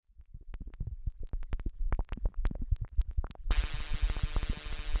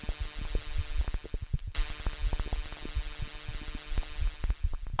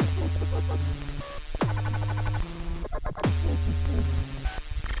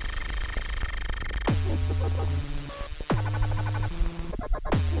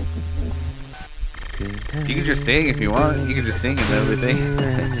You can just sing if you want. You can just sing and everything.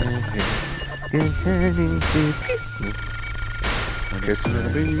 It's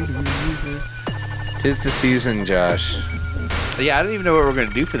Christmas. 'Tis the season, Josh. Yeah, I don't even know what we're going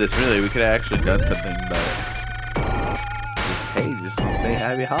to do for this, really. We could have actually done something, but just say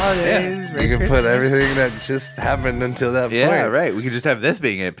happy holidays. Yeah. You can put everything that just happened until that point. Yeah, right. We could just have this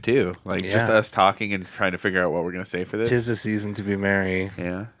being it, too. Like, just us talking and trying to figure out what we're going to say for this. 'Tis the season to be merry.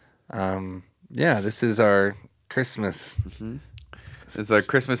 Yeah. Yeah, this is our Christmas. Mm-hmm. It's our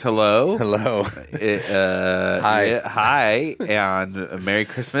Christmas hello. Hello. Hi. Yeah, hi, and a Merry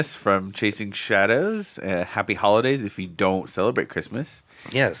Christmas from Chasing Shadows. Happy holidays if you don't celebrate Christmas.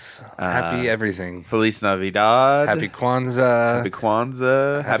 Yes. Happy everything. Feliz Navidad. Happy Kwanzaa. Happy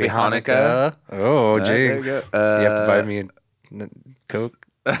Kwanzaa. Happy Hanukkah. Oh, jinx. You have to buy me a Coke.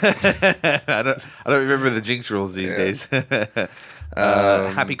 I don't remember the jinx rules these days.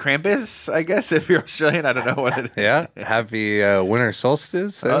 Happy Krampus, I guess, if you're Australian. I don't know what it is. Yeah. Happy winter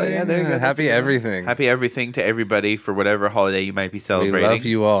solstice. Oh, yeah, there you go. Happy everything. Happy everything to everybody for whatever holiday you might be celebrating. We love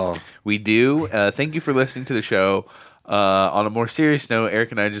you all. We do. Thank you for listening to the show. On a more serious note,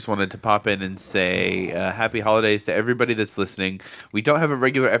 Eric and I just wanted to pop in and say happy holidays to everybody that's listening. We don't have a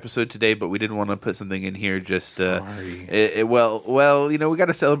regular episode today, but we didn't want to put something in here. Just sorry. Well, we got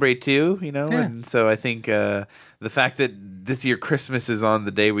to celebrate too, and so I think the fact that this year Christmas is on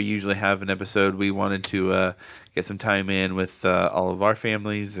the day we usually have an episode, we wanted to get some time in with all of our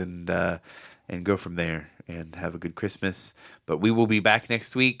families and go from there and have a good Christmas. But we will be back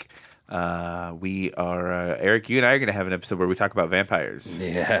next week. We are Eric, you and I are going to have an episode where we talk about vampires.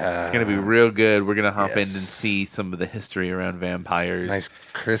 Yeah, it's going to be real good. We're going to hop in and see some of the history around vampires. Nice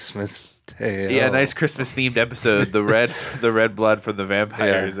Christmas tale. Yeah, nice Christmas themed episode. The red blood from the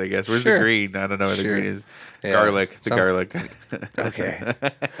vampires. I guess. Where's the green? I don't know where the green is. Yeah. Garlic. It's garlic. Okay.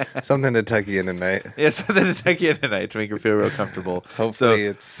 Something to tuck you in tonight. Yeah, something to tuck you in tonight to make you feel real comfortable. Hopefully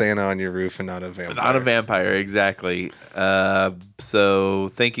it's Santa on your roof and not a vampire. Not a vampire, exactly. So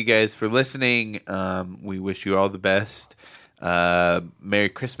thank you guys for listening. We wish you all the best. Merry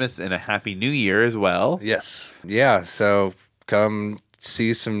Christmas and a Happy New Year as well. Yes. Yeah, so come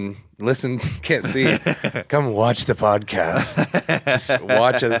see can't see. Come watch the podcast. Just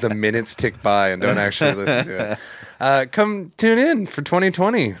watch as the minutes tick by and don't actually listen to it. Come tune in for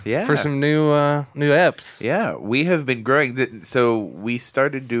 2020 for some new eps. Yeah, we have been growing. So we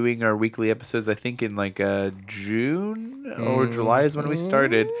started doing our weekly episodes, I think, in like June or July is when we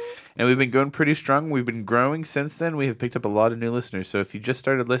started. And we've been going pretty strong. We've been growing since then. We have picked up a lot of new listeners. So if you just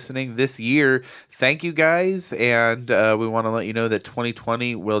started listening this year, thank you guys. And we want to let you know that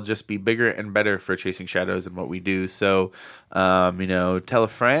 2020 will just be bigger and better for Chasing Shadows and what we do. So, tell a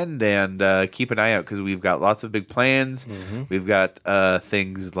friend and keep an eye out because we've got lots of big plans. Mm-hmm. We've got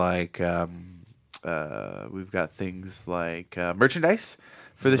things like merchandise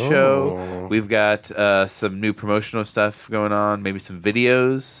for the show. We've got some new promotional stuff going on, maybe some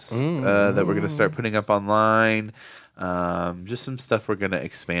videos that we're going to start putting up online. Just some stuff we're going to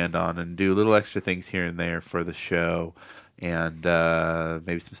expand on and do little extra things here and there for the show. And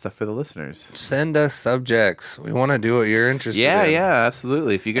maybe some stuff for the listeners. Send us subjects. We want to do what you're interested in. Yeah,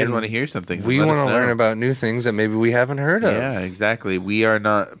 absolutely. If you guys want to hear something, we want to learn about new things that maybe we haven't heard of. Yeah, exactly. We are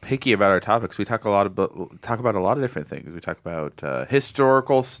not picky about our topics. We talk about a lot of different things. We talk about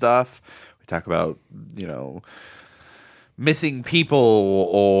historical stuff. We talk about missing people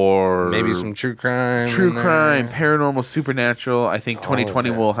or maybe some true crime, paranormal, supernatural. I think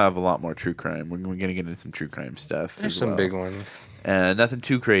 2020 will have a lot more true crime. We're going to get into some true crime stuff. There's some big ones. Nothing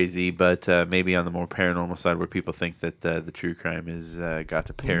too crazy, but maybe on the more paranormal side where people think that the true crime is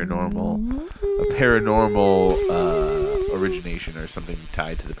got a paranormal origination or something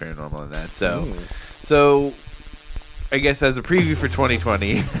tied to the paranormal and that. So I guess as a preview for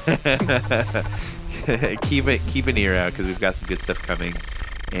 2020, keep an ear out because we've got some good stuff coming,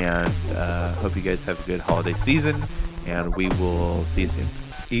 and hope you guys have a good holiday season, and we will see you soon.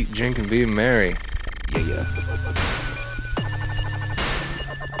 Eat, drink, and be merry. Yeah.